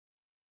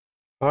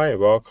Hi,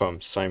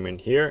 welcome. Simon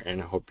here, and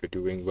I hope you're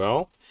doing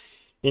well.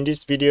 In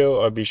this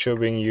video, I'll be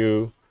showing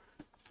you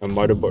a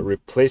motherboard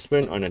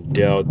replacement on a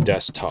Dell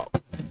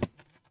desktop.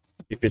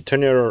 If you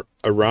turn it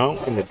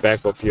around in the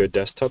back of your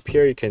desktop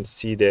here, you can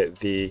see that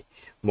the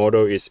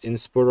model is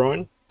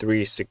Inspiron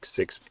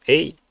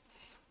 3668,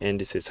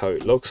 and this is how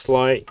it looks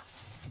like.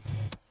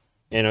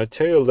 And I'll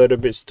tell you a little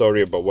bit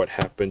story about what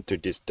happened to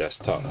this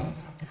desktop.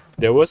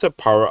 There was a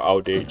power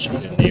outage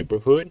in the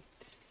neighborhood,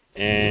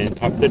 and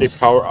after the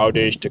power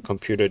outage, the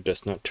computer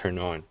does not turn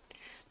on.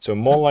 So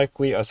more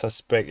likely, I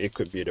suspect it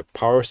could be the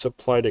power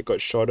supply that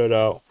got shorted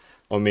out,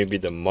 or maybe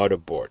the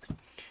motherboard.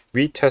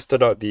 We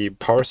tested out the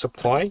power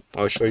supply.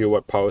 I'll show you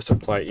what power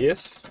supply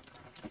is.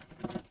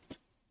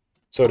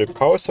 So the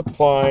power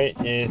supply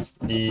is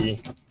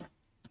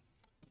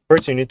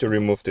first you need to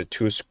remove the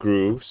two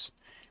screws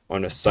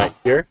on the side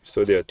here.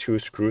 So there are two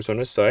screws on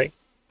the side.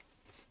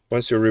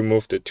 Once you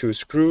remove the two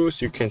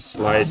screws, you can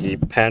slide the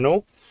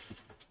panel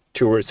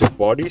towards the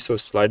body, so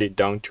slide it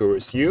down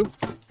towards you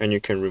and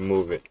you can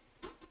remove it.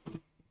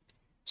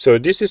 So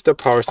this is the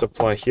power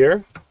supply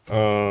here.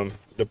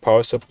 The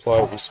power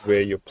supply is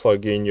where you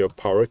plug in your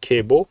power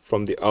cable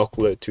from the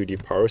outlet to the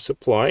power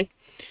supply,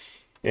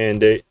 and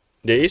there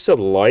is a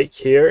light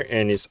here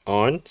and it's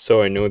on,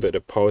 so I know that the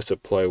power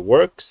supply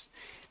works.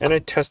 And I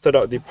tested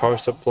out the power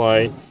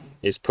supply.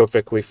 It's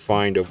perfectly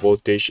fine. The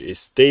voltage is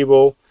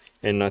stable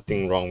and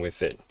nothing wrong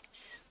with it.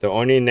 The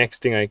only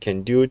next thing I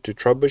can do to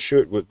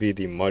troubleshoot would be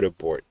the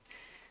motherboard.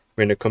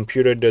 When the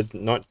computer does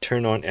not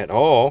turn on at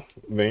all,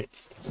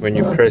 when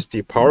you press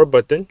the power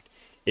button,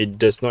 it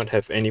does not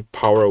have any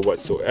power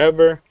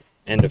whatsoever,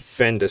 and the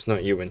fan does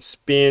not even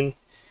spin.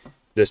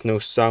 There's no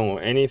sound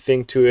or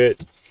anything to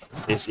it.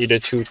 It's either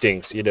two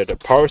things, either the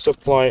power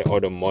supply or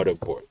the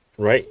motherboard,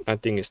 right?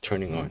 Nothing is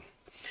turning on.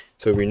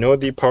 So we know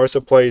the power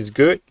supply is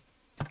good.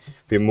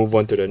 We move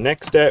on to the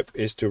next step,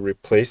 is to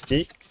replace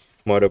the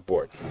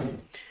motherboard.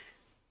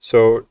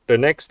 So the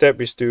next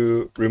step is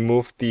to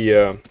remove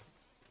the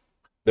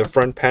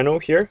front panel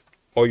here.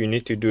 All you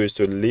need to do is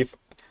to lift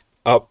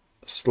up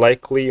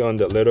slightly on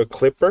the little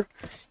clipper,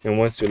 and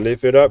once you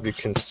lift it up, you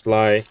can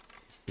slide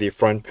the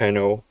front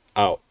panel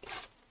out.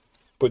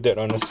 Put that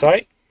on the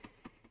side.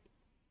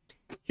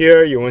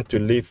 Here you want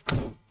to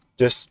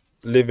just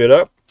lift it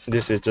up.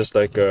 This is just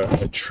like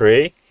a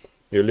tray.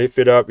 You lift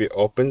it up, it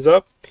opens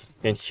up,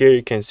 and here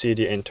you can see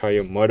the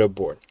entire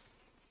motherboard.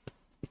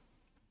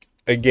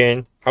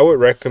 Again, I would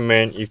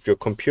recommend, if your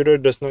computer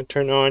does not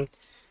turn on,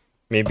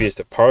 maybe it's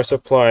the power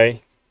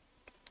supply,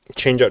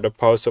 change out the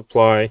power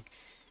supply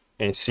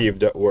and see if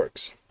that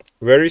works.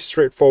 Very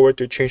straightforward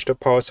to change the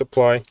power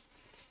supply.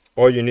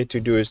 All you need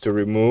to do is to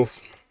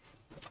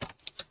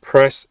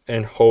press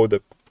and hold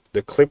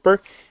the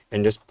clipper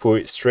and just pull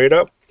it straight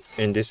up.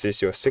 And this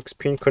is your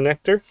 6-pin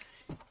connector,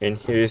 and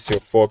here is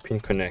your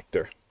 4-pin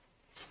connector.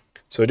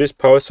 So this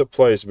power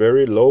supply is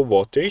very low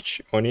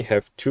voltage, only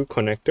have 2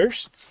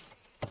 connectors.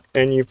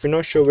 And if you're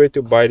not sure where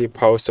to buy the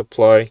power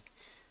supply,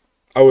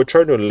 I will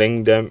try to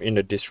link them in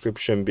the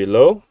description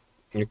below.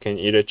 You can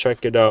either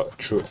check it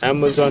out through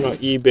Amazon or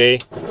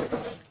eBay,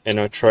 and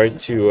I'll try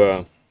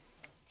to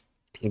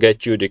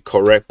get you the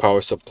correct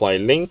power supply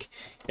link,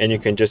 and you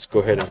can just go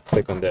ahead and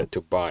click on that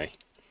to buy.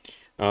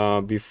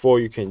 Before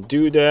I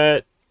do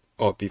that,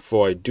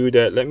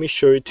 let me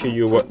show it to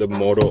you what the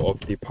model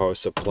of the power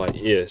supply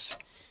is.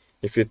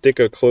 If you take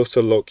a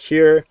closer look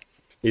here,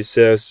 it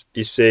says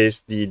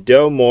the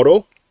Dell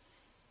model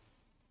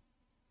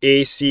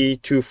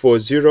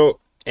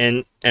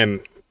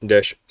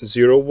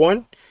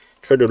AC240NM-01.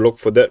 Try to look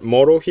for that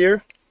model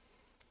here,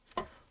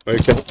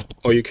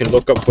 or you can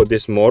look up for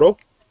this model,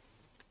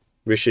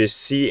 which is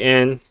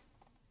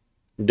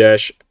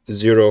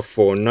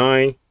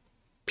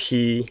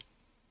CN-049P,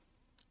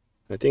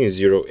 I think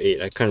it's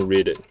 08. I can't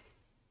read it.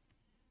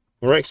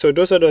 Alright, so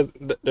those are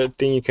the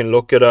thing. You can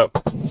look it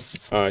up,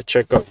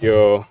 check out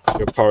your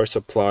power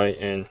supply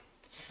and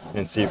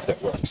see if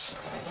that works.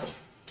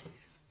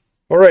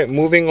 Alright,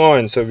 moving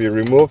on. So we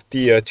removed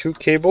the 2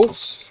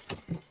 cables.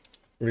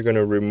 We're going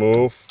to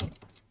remove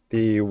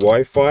the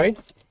Wi-Fi.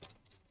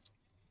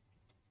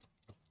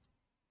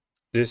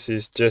 This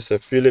is just a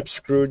Phillips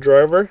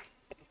screwdriver.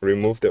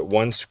 Remove that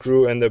 1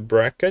 screw and the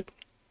bracket.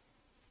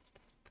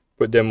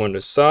 Put them on the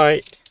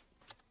side.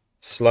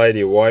 Slide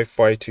the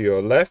Wi-Fi to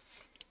your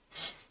left.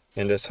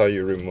 And that's how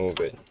you remove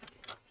it.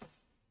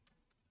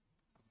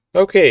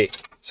 Okay,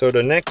 so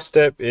the next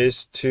step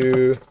is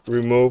to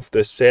remove the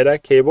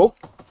Sata cable.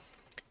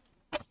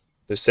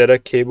 The Sata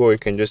cable, you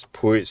can just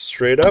pull it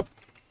straight up.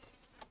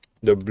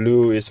 The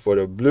blue is for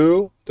the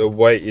blue, the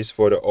white is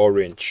for the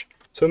orange.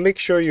 So make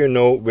sure you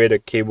know where the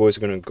cable is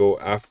going to go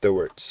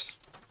afterwards.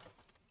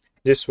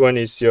 This one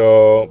is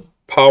your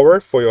power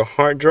for your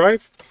hard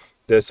drive.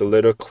 There's a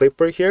little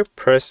clipper here.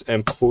 Press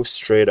and pull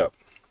straight up.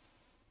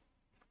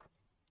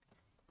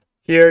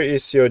 Here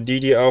is your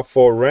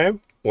DDR4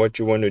 RAM. What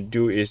you want to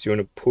do is you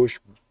want to push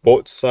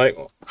both sides,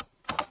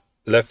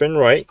 left and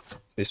right.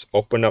 Just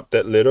open up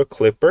that little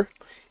clipper,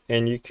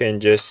 and you can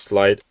just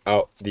slide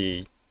out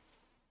the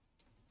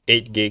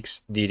 8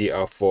 gigs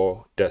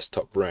DDR4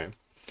 desktop RAM.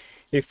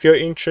 If you're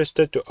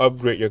interested to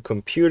upgrade your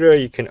computer,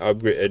 you can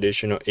upgrade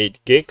additional 8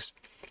 gigs.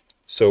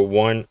 So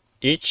 1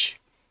 each,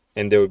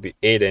 and there will be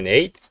 8 and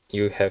 8.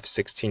 You have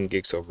 16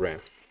 gigs of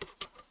RAM.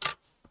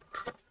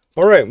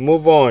 Alright,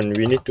 move on.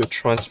 We need to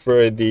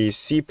transfer the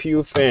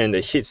CPU fan, the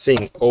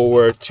heatsink,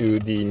 over to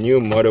the new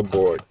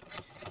motherboard.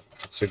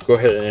 So go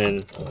ahead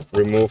and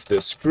remove the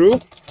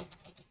screw.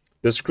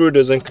 The screw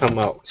doesn't come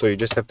out, so you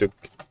just have to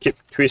keep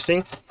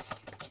twisting.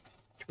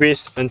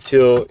 Twist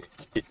until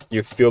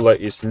you feel like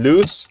it's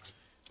loose.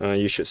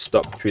 You should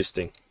stop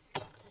twisting.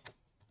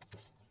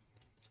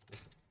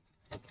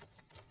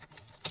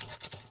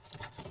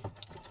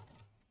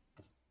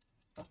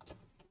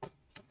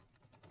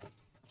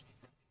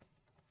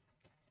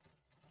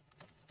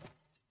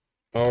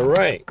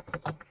 Alright.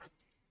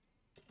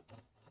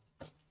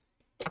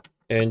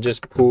 And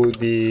just pull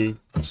the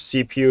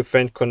CPU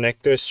fan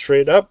connector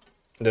straight up.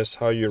 That's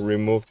how you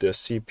remove the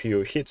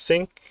CPU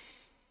heatsink.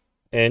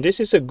 And this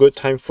is a good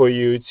time for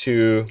you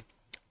to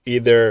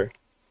either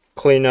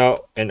clean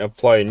out and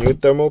apply a new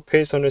thermal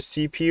paste on the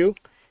CPU.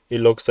 It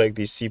looks like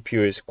the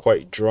CPU is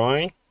quite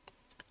dry.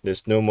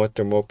 There's no more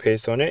thermal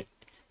paste on it.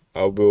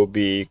 I will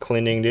be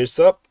cleaning this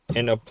up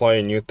and apply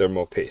a new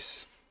thermal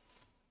paste.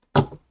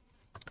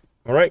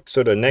 Alright,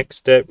 so the next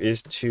step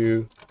is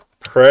to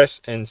press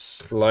and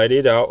slide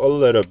it out a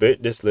little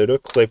bit. This little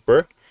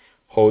clipper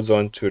holds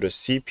on to the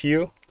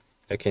CPU.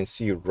 I can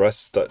see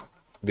rust start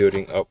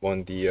building up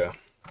on the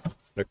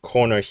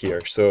corner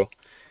here. So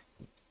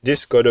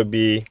this gotta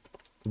be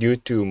due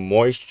to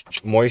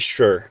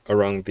moisture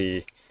around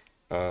the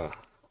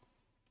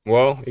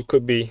well, it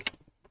could be,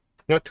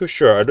 not too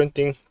sure. I don't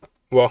think,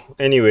 well,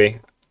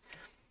 anyway,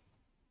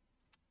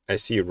 I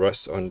see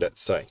rust on that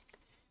side.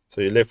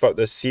 So you lift up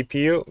the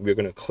CPU. We're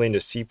going to clean the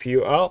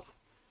CPU out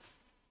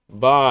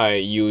by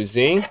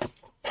using,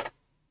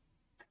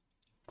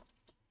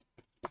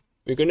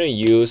 we're going to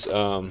use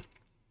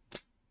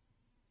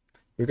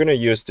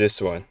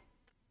this one,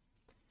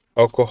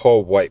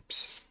 alcohol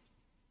wipes.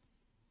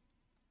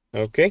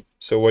 Okay,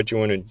 so what you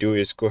want to do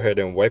is go ahead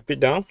and wipe it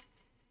down.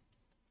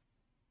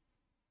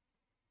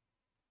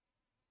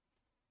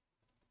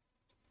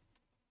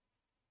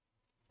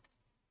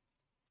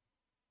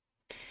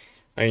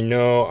 I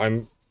know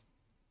I'm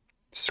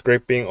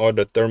scraping all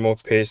the thermal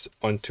paste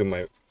onto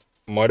my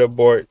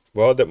motherboard.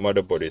 Well, the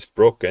motherboard is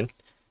broken,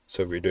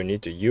 so we don't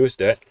need to use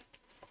that.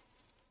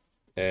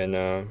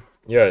 And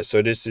yeah,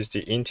 so this is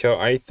the Intel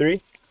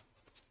i3.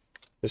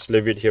 Just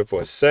leave it here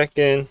for a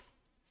second.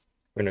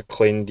 I'm gonna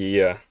clean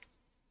the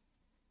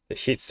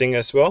heatsink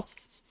as well.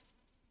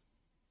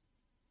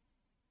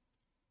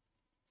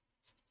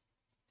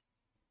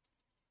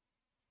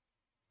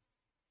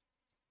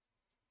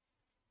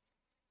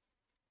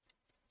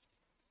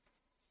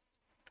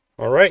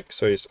 Alright,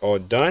 so it's all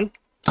done.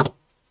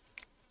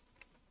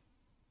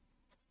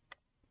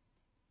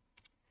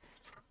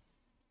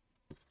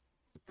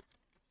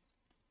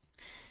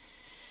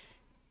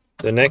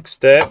 The next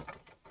step,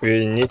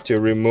 we need to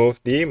remove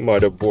the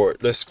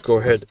motherboard. Let's go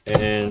ahead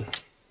and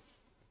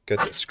get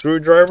the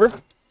screwdriver,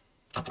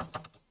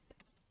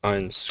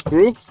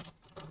 unscrew.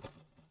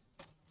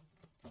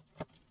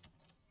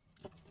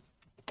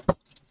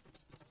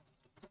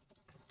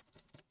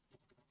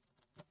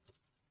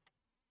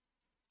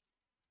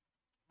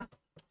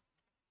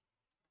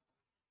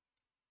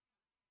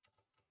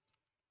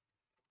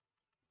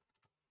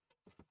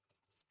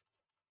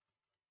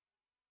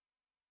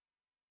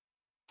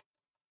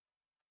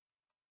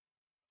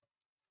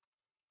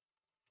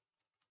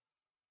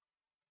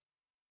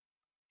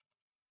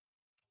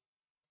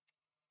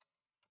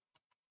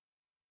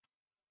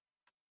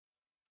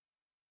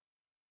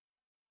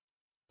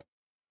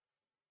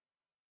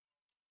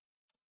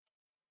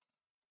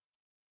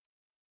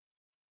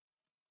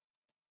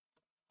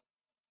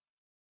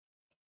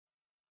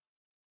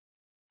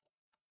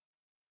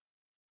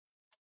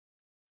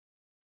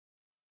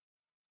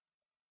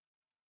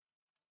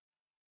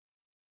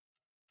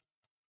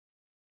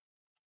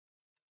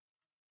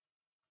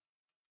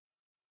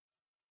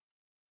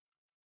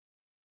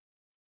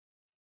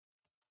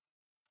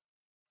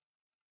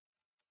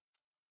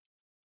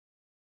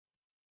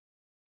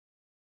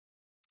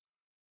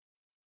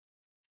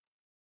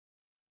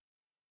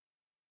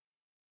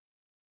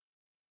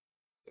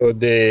 So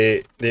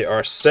there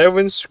are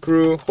 7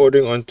 screws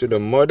holding onto the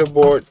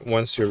motherboard.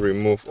 Once you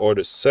remove all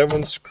the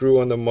 7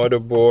 screws on the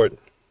motherboard,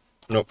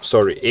 nope,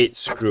 sorry, 8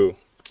 screws.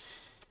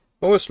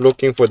 I was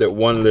looking for that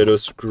one little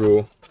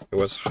screw. It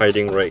was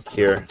hiding right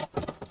here.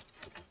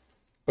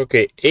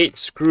 Okay, 8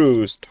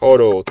 screws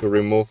total to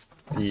remove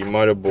the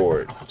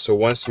motherboard. So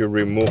once you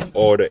remove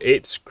all the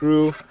 8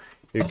 screws,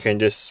 you can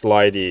just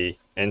slide the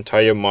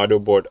entire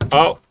motherboard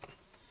out.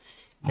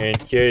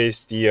 And here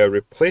is the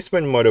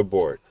replacement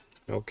motherboard.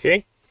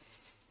 Okay,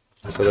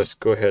 so let's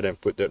go ahead and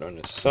put that on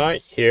the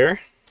side here.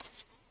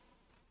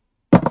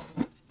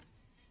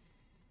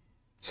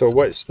 So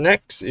what's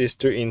next is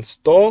to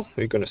install.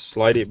 We're going to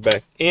slide it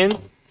back in.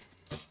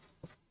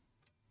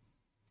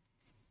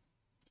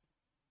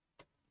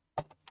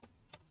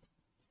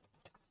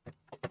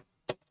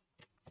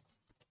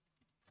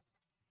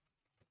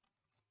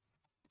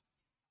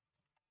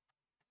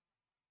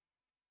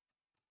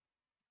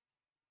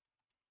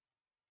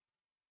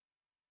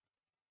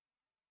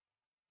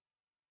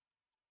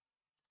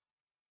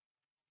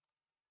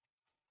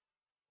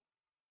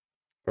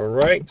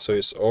 Alright, so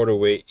it's all the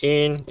way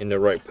in the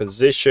right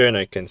position.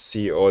 I can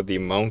see all the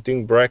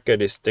mounting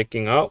bracket is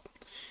sticking out,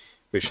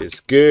 which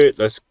is good.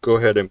 Let's go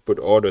ahead and put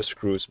all the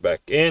screws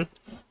back in.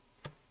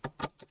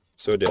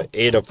 So there are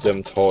 8 of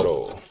them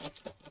total.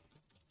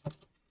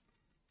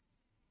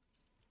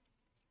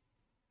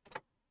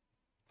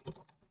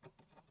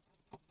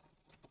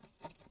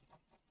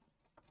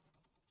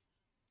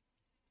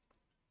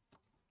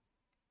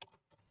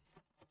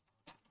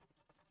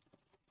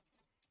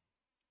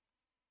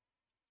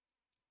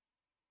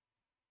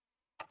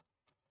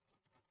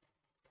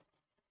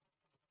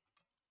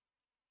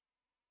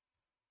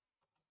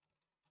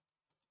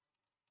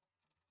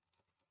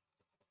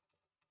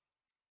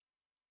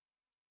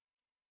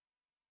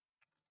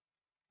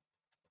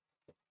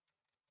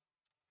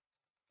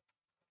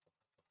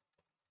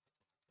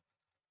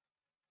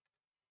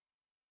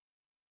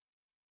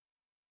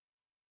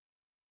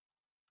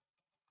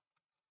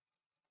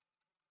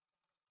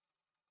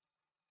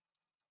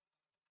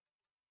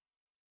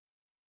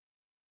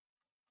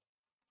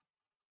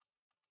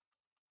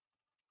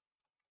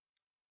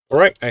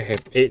 Alright, I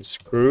have 8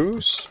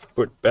 screws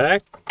put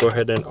back. Go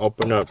ahead and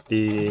open up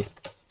the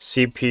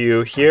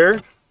CPU here,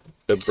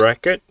 the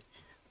bracket.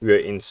 We are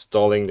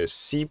installing the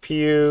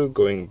CPU,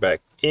 going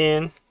back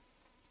in.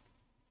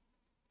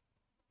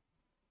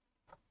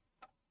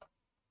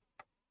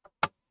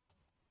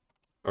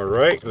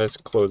 Alright, let's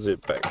close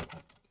it back.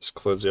 Let's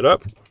close it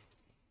up.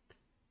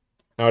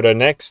 Now the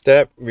next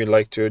step we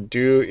like to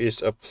do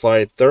is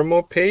apply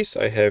thermal paste.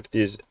 I have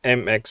this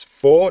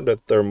MX4, the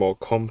thermal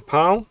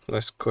compound.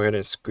 Let's go ahead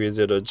and squeeze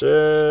it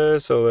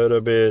just a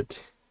little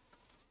bit.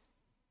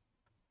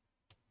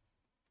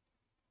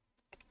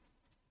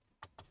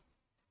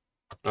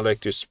 I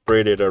like to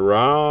spread it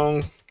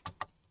around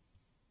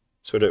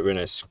so that when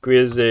I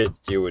squeeze it,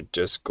 it would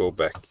just go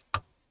back.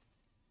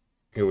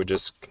 It would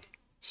just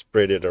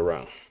spread it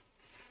around.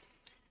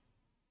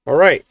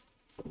 Alright,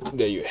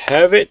 there you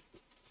have it.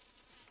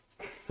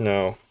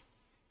 Now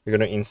we're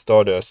going to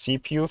install the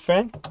CPU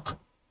fan.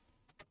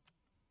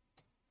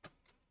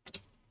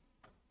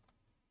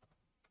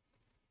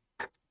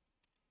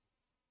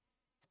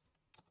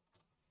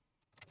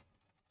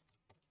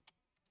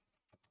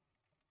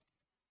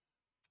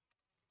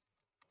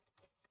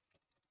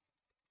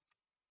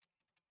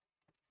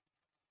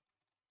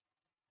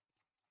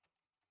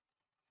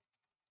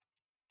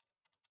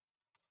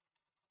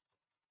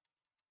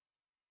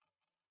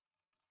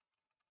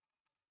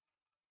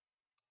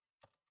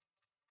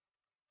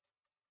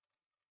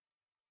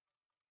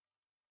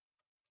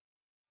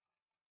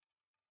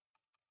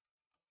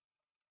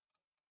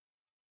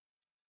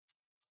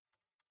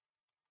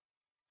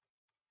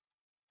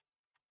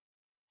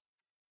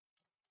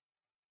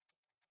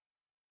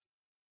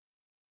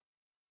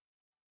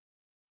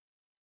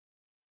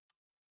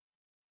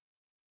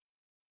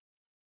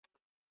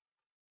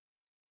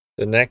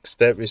 The next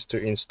step is to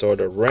install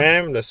the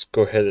RAM. Let's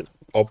go ahead and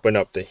open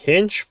up the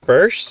hinge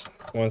first.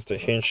 Once the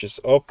hinge is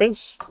open,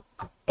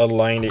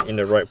 align it in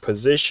the right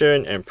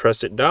position and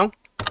press it down.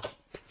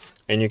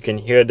 And you can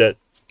hear that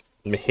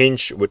the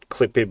hinge would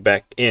clip it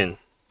back in.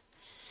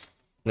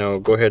 Now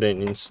go ahead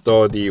and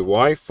install the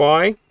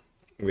Wi-Fi.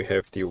 We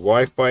have the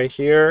Wi-Fi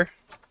here.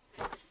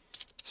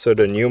 So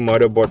the new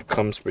motherboard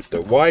comes with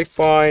the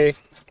Wi-Fi.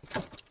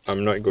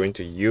 I'm not going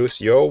to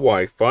use your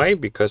Wi-Fi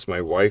because my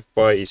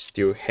Wi-Fi is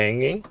still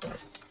hanging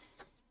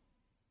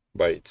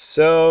by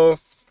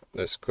itself.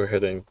 Let's go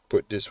ahead and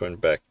put this one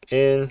back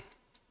in.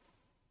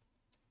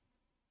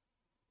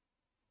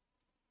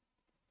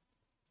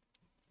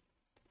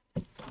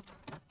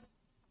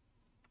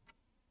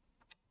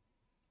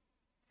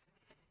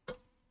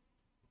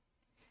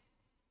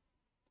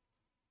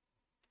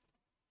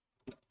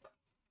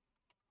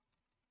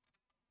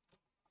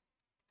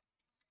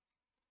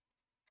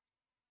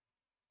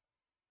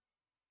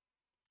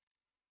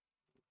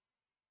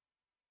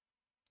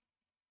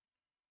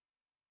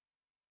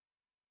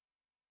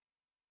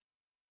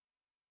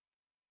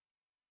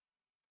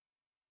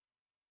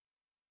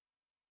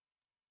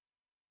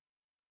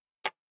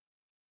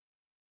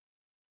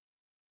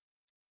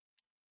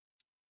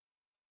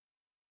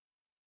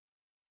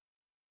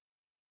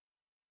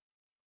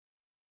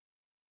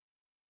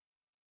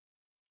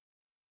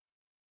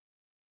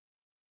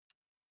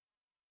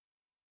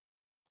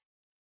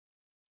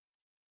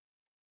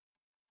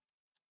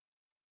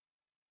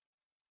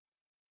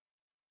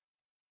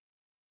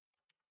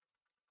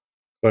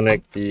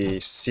 Connect the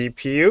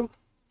CPU.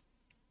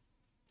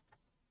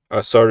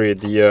 Sorry,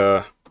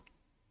 the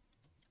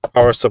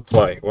power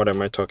supply. What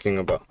am I talking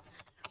about?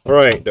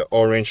 Alright, the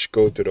orange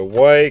go to the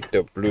white,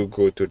 the blue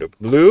go to the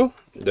blue.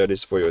 That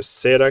is for your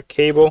Sata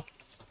cable.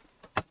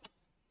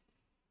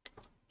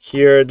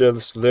 Here,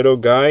 this little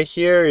guy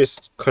here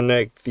is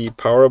connect the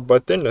power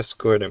button. Let's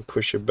go ahead and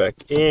push it back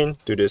in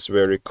to this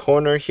very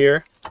corner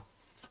here.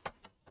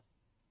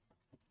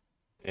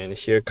 And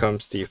here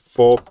comes the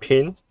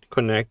 4-pin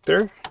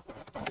connector.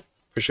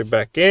 Push it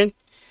back in.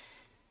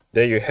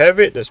 There you have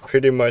it. That's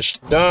pretty much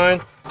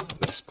done.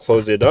 Let's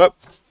close it up.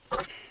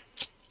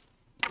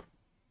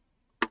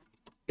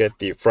 Get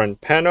the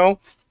front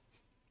panel.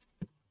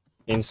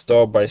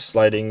 install by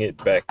sliding it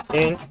back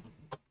in.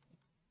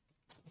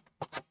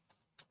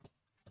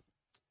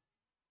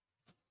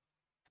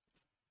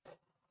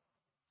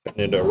 Turn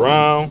it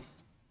around.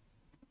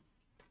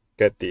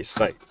 Get the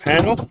side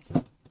panel.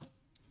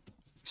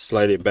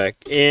 Slide it back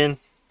in.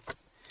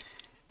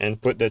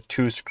 And put the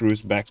two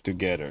screws back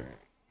together.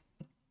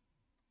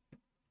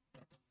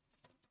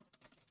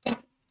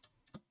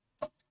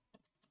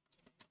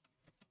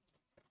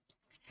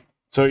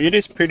 So it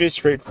is pretty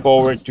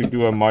straightforward to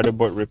do a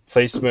motherboard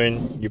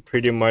replacement. You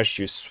pretty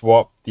much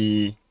swap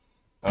the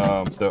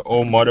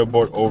old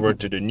motherboard over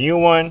to the new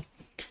one.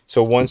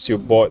 So once you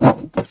bought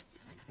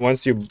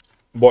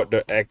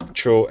the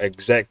actual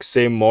exact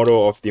same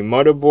model of the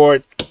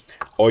motherboard,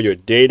 all your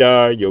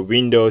data, your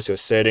windows, your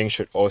settings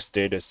should all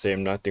stay the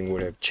same. Nothing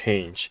would have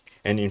changed.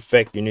 And in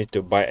fact, you need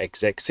to buy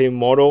exact same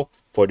model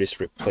for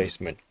this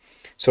replacement.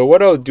 So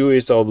what I'll do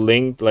is I'll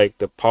link like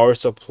the power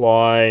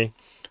supply,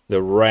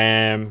 the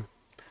RAM,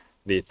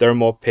 the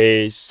thermal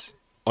paste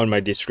on my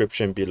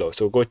description below.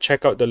 So go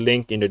check out the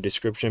link in the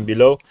description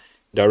below.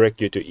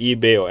 Direct you to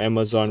eBay or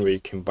Amazon where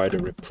you can buy the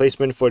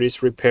replacement for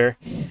this repair.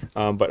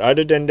 But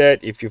other than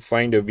that, if you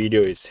find the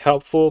video is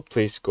helpful,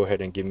 please go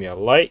ahead and give me a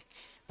like.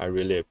 I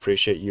really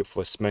appreciate you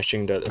for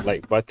smashing that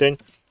like button.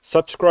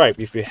 Subscribe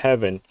if you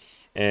haven't,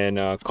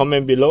 and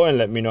comment below and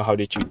let me know how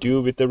did you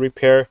do with the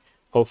repair.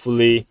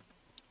 Hopefully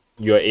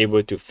you are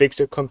able to fix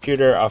your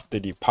computer after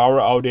the power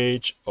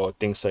outage or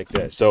things like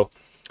that. So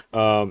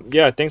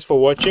yeah, thanks for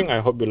watching.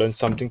 I hope you learned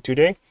something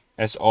today.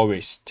 As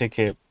always, take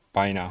care.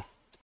 Bye now.